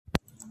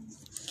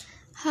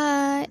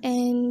Hi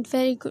and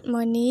very good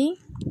morning.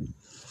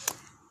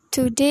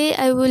 Today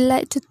I would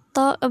like to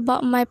talk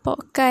about my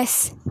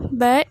podcast,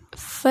 but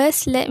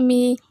first let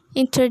me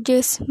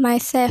introduce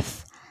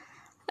myself.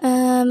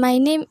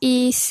 My name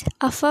is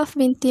Afaf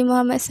binti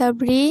Muhammad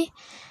Sabri.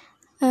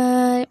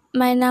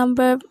 My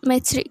number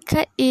metric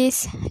card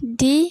is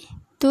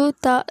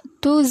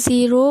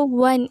D2018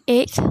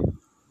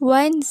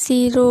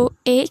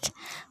 108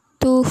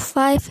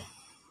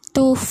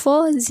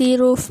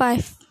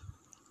 252405.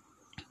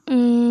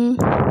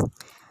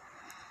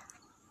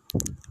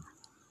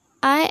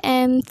 I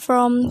am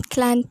from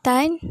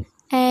Kelantan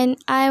and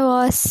I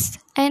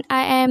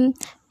am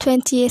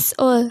 20 years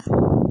old.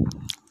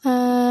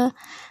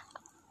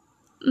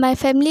 My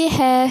family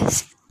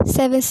has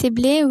 7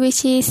 siblings,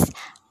 which is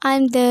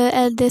I'm the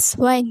eldest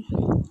one.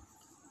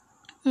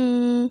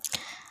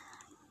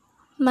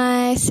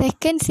 My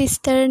second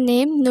sister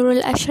named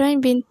Nurul Ashran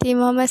binti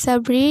Muhammad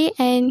Sabri,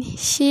 and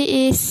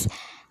she is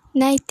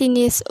 19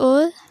 years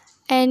old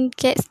and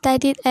gets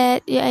studied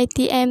at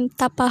UiTM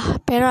Tapah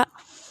Perak.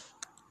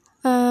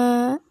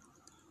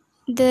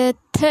 The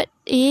third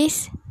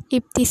is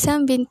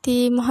Ibtisam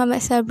binti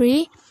Muhammad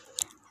Sabri,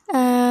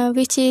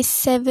 which is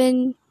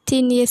 17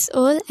 years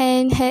old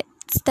and had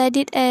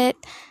studied at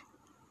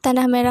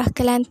Tanah Merah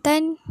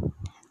Kelantan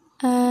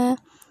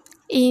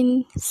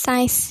in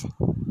science.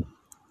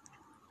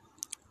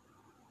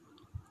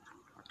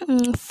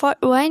 Fourth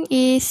one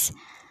is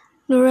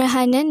Nurul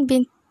Hanan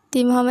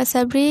binti Muhammad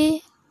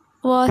Sabri,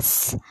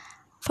 was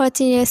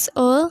 14 years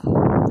old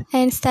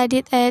and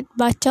studied at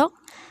Bachok.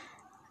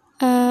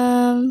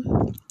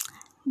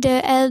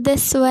 The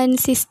eldest one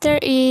sister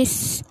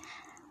is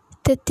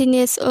 13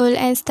 years old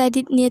and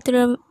studied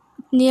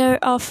near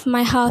of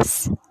my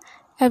house.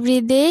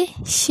 Every day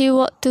she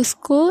walked to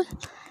school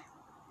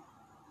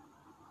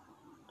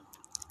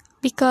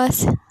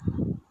because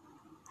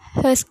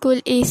her school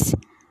is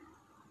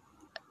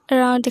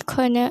around the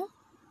corner,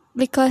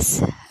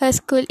 because her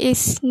school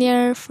is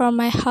near from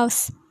my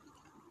house.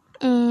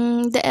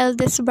 The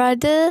eldest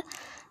brother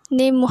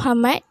named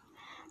Muhammad,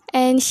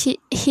 and he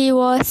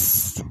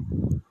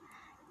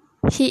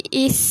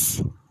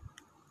is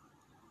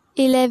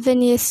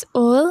 11 years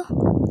old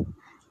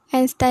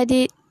and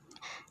studied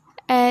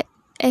at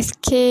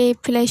SK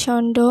Pillai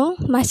Shondong,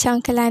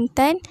 Machang,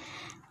 Kelantan.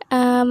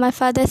 My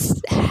father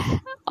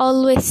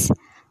always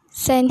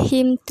send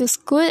him to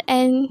school,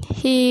 and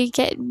he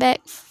get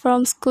back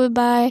from school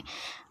by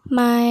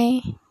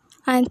my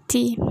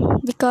auntie,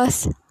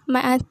 because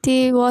my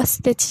auntie was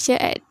the teacher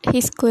at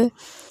his school.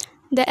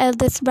 The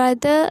eldest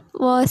brother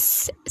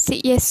was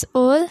 6 years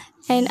old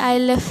and I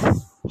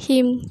love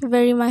him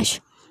very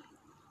much.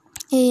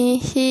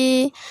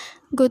 He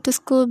go to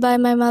school by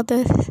my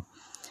mother.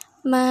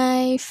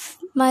 My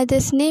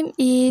mother's name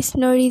is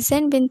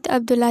Norizan bint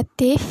Abdul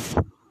Latif.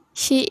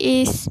 She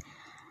is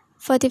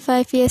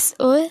 45 years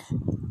old.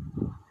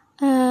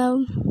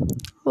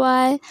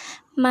 While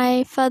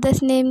my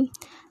father's name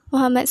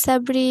Muhammad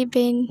Sabri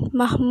bin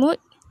Mahmud,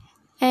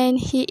 and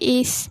he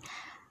is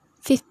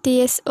 50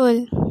 years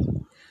old.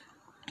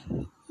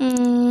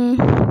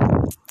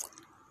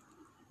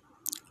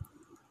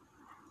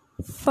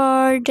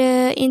 For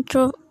the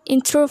intro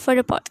for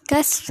the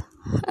podcast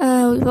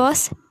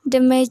was the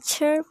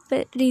major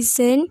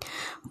reason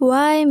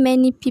why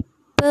many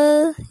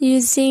people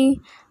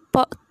using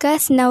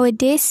podcast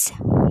nowadays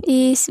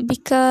is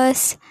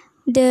because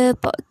the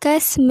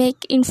podcast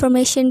make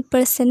information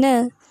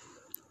personal.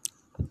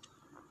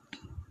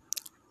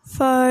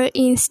 For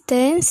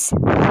instance,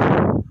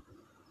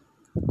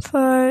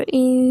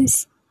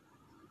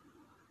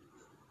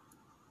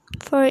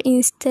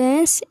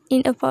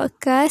 in a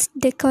podcast,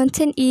 the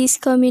content is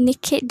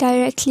communicate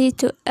directly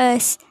to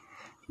us,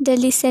 the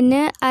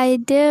listener,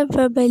 either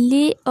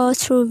verbally or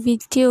through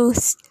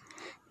videos.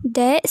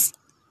 That's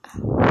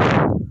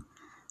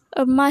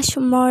a much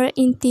more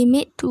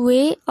intimate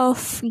way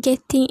of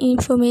getting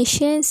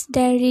information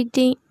than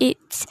reading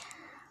it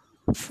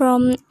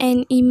from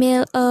an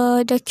email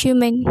or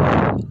document.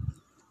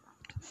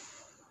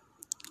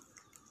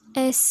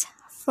 As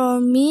for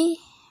me,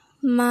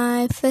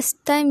 my first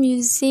time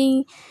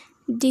using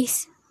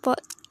this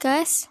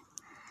podcast,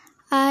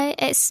 I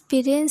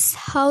experienced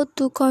how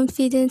to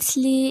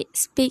confidently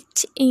speak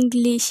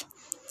English.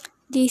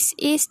 This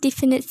is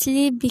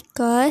definitely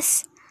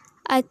because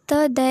I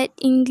thought that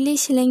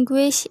English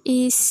language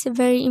is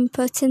very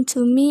important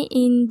to me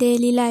in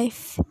daily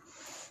life.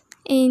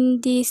 In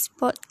this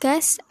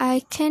podcast,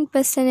 I can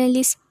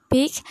personally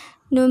speak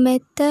no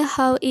matter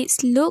how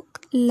it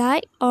look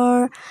like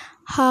or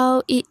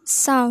how it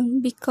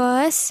sound,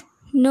 because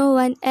no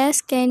one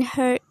else can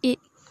hear it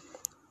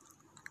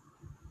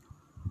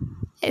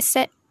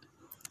except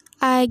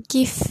I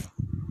give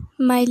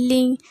my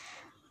link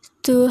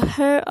to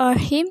her or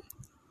him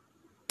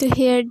to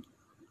hear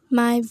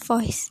my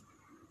voice.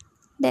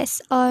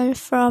 That's all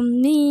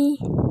from me.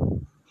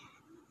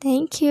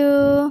 Thank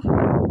you.